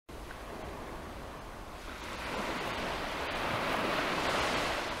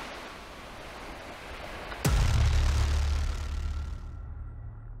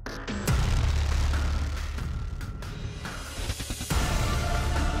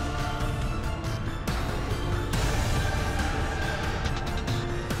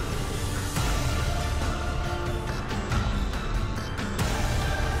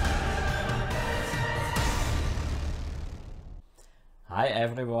Hi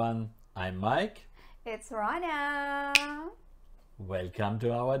everyone, I'm Mike. It's Rana. Welcome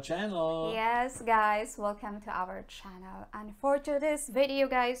to our channel. Yes guys, welcome to our channel. And for today's video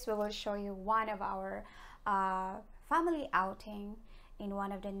guys, we will show you one of our family outing in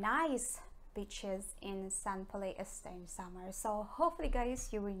one of the nice beaches in San Poli, Northern Samar. So hopefully guys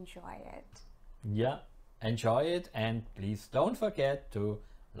you enjoy it. Yeah, enjoy it and please don't forget to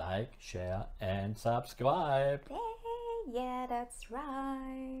like, share and subscribe. Yeah, that's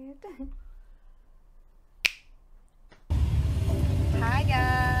right. Hi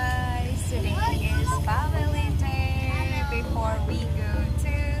guys, today is family day before we go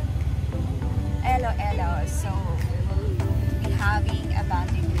to Elo. So we will be having a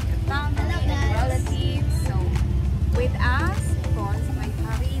bonding with the family and relatives. So with us, of course, my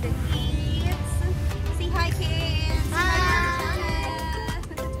family, the kids. Say hi kids. Hi.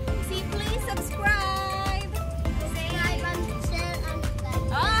 See, please subscribe. Say hi, share and like.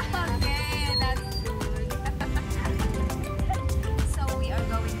 Oh, okay, that's good. So we are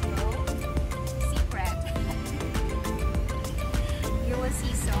going to go secret. You will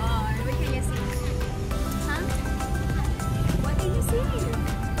see soon. What can you see? Huh? What can you see?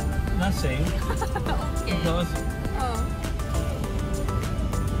 Nothing. Okay. Because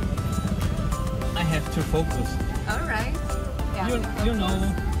I have to focus. Alright. Yeah. You know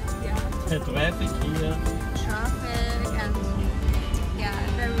Yeah. the traffic here. Traffic and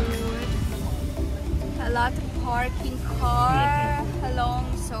the road. A lot of parking car along,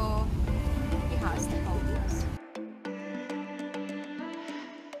 so he has to focus.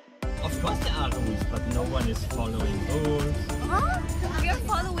 Of course there are rules, but no one is following rules. Huh? We are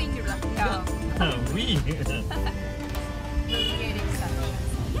following you. No. We. Getting started.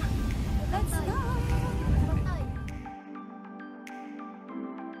 Yeah. Let's go.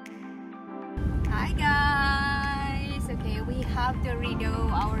 Hi guys. Okay, we have to redo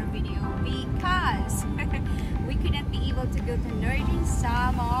our video because we couldn't be able to go to Northern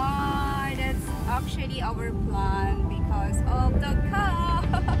Samar. That's actually our plan because of the car.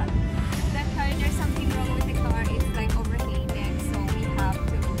 There's something wrong with the car. It's like overheated, so we have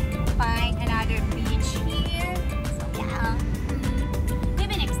to find another beach here. So yeah,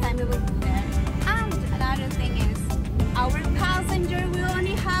 maybe next time we will do that. And another thing is, our passenger, we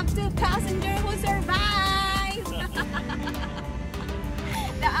only have 2 passengers who survive.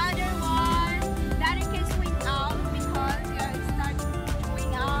 The other one, the other kids went out because it started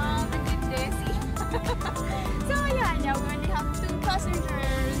going out and get dizzy. So yeah, now we only have 2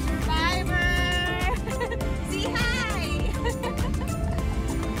 passengers. Survivor! Say hi!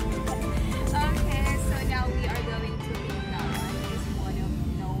 Okay, so now we are going to Binogawan. It's one of the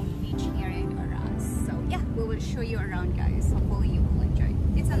known beach here in Oras. So yeah, we will show you around guys. Hopefully you will enjoy.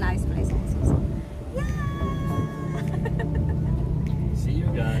 It's a nice place also. So yeah! See you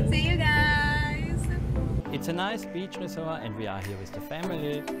guys. See you guys! It's a nice beach resort and we are here with the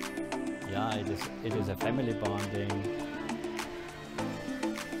family. Yeah, it is a family bonding.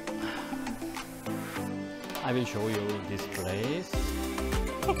 I will show you this place.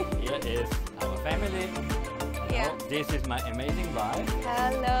 Here is our family. Yeah. This is my amazing wife.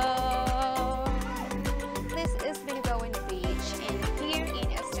 Hello! This is Binogawan Beach and here in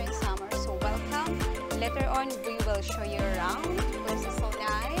Northern Samar. So welcome. Later on we will show you around. The place is so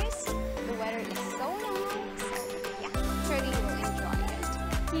nice. The weather is so nice. So yeah, surely you will enjoy it.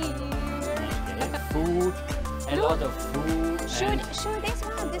 Here. Food, a lot of food. Show this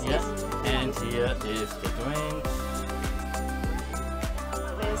one. This is. And here is the drink.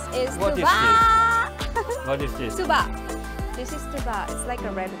 This is What is tuba. What is this? Tuba. This is tuba. It's like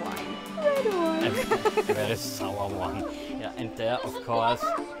a red wine. Red wine. A very sour one. Yeah, and there of course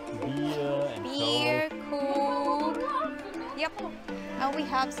beer and Beer, Coke. Yep. And we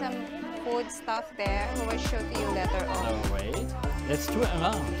have some food stuff there. We will show to you later on. So wait, let's tour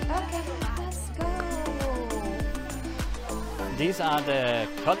around. Okay, let's go. These are the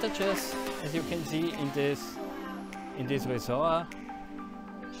cottages, as you can see in this resort.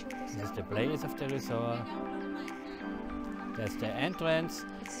 This is the place of the resort. There's the entrance.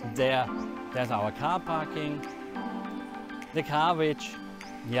 There's our car parking. The car which,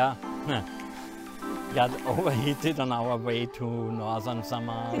 got overheated on our way to Northern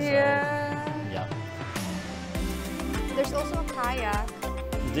Samar. Yeah. So, yeah. There's also a kayak.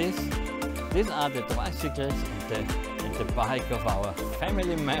 These are the tricycles and the bike of our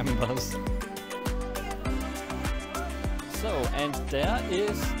family members. So, and there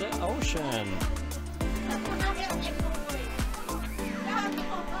is the ocean.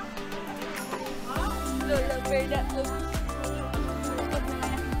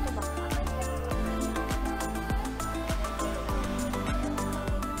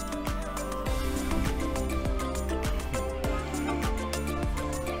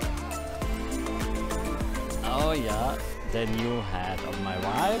 Oh yeah, the new hat of my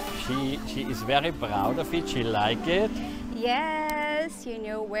wife. She is very proud of it. She like it. Yes, you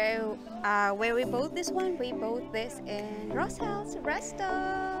know where we bought this one? We bought this in Rosel's Resto.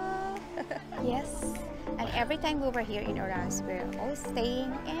 Yes, and every time we were here in Oras, we're always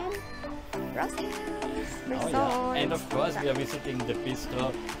staying in Rosel's Resort. Oh, yeah. And of course, we are visiting the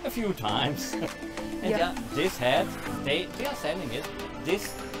bistro a few times. And yeah, this hat, they are selling it.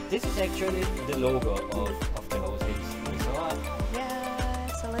 This is actually the logo of the Rose Hills Resort. Yeah,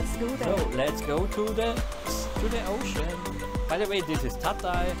 so let's do that. So let's go to the ocean. By the way, this is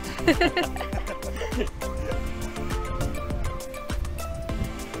Tatai.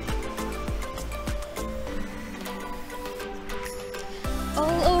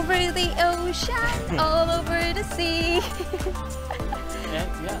 All over the ocean, all over the sea.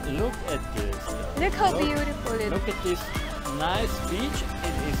 And yeah, look at this. Look how beautiful it is. Look at this nice beach.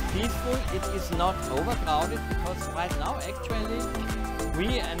 It is peaceful. It is not overcrowded because right now actually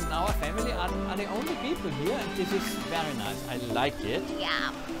we and our family are the only people here, and this is very nice. I like it.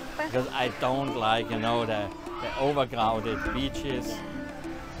 Yeah. Because I don't like, you know, the overcrowded beaches.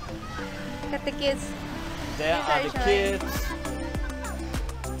 Look at the kids. There are the kids.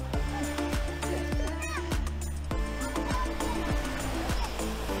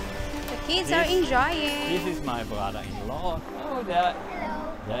 Kids are enjoying. This is my brother-in-law. Oh,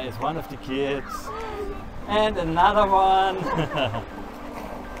 there is one of the kids. And another one.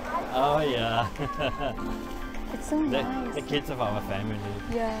 Oh, yeah. It's so nice. The kids of our family.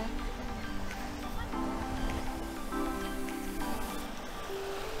 Yeah.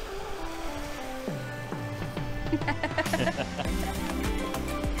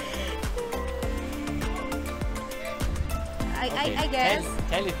 Okay, I guess.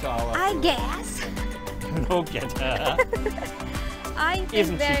 Tell it to our. I guess. Look at her. I think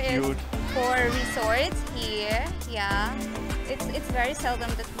Isn't there she is cute? 4 resorts here. Yeah. It's very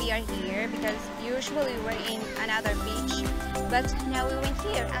seldom that we are here because usually we're in another beach. But now we went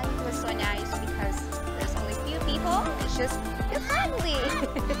here and it was so nice because there's only few people. It's just friendly.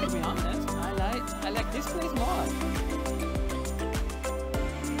 To be honest, I like this place more.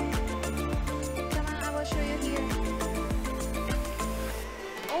 Come on, I will show you here.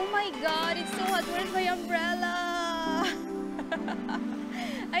 Oh my God, it's so hot. Where's my umbrella?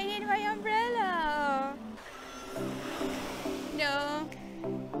 I need my umbrella. No.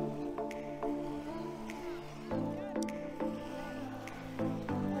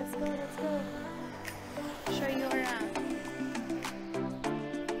 Let's go. Show you around.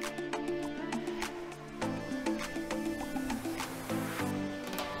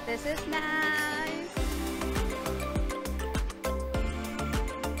 This is nice.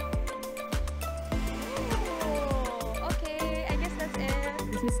 Ooh, okay, I guess that's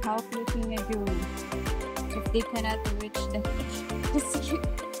it. This is how Filipino do if they cannot reach the beach. Just cute.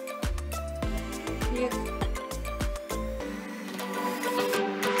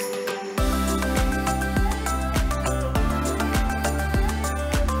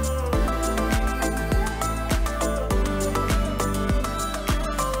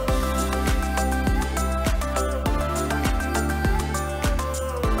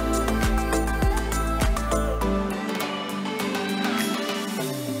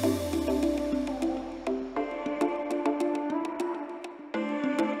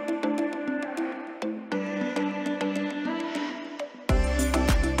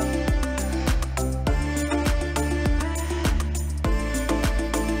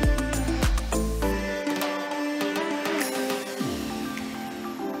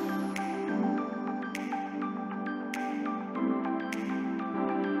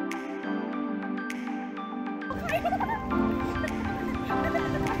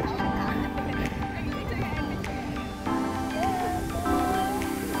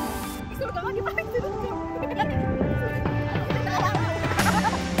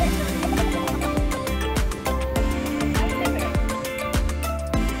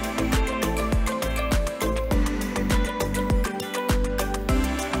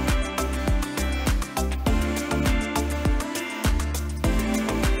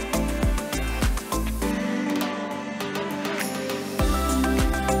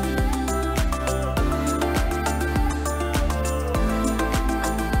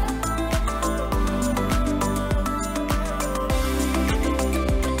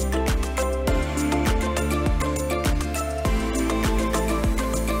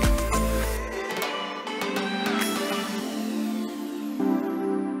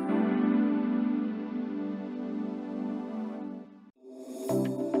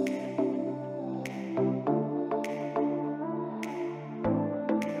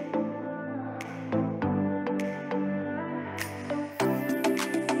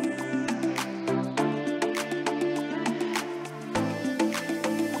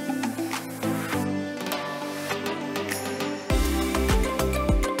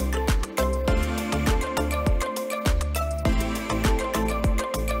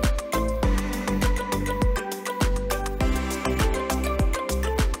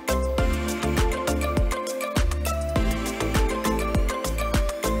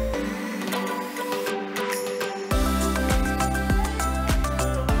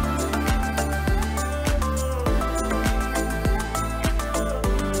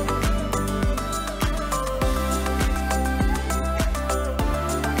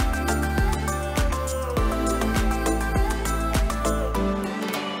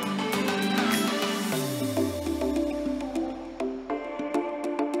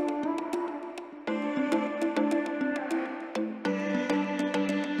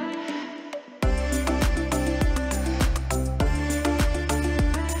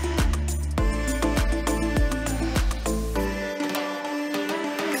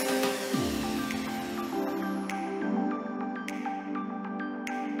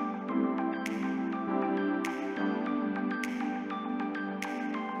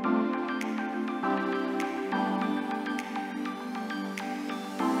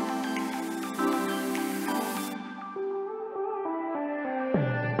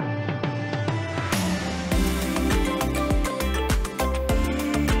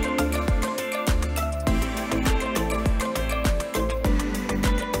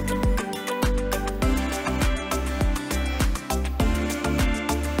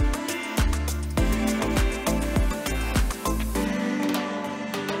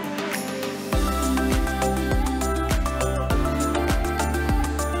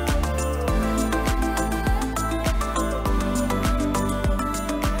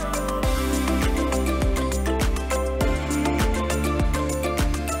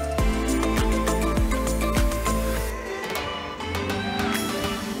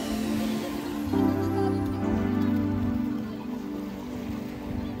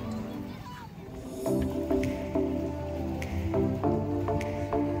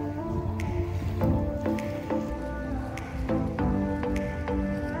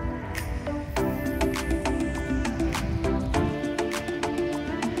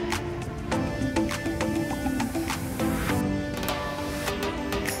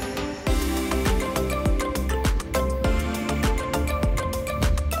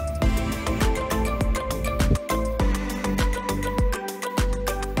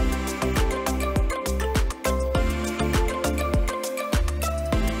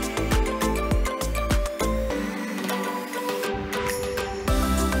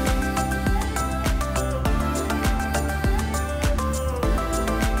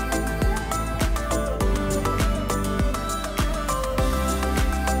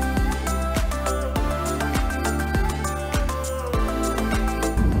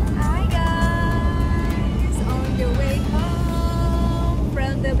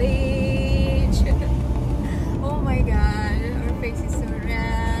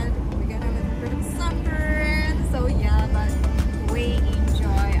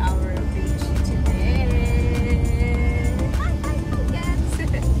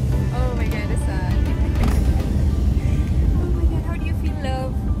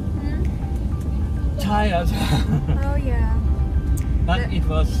 But it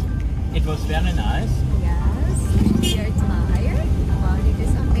was very nice. Yes, we are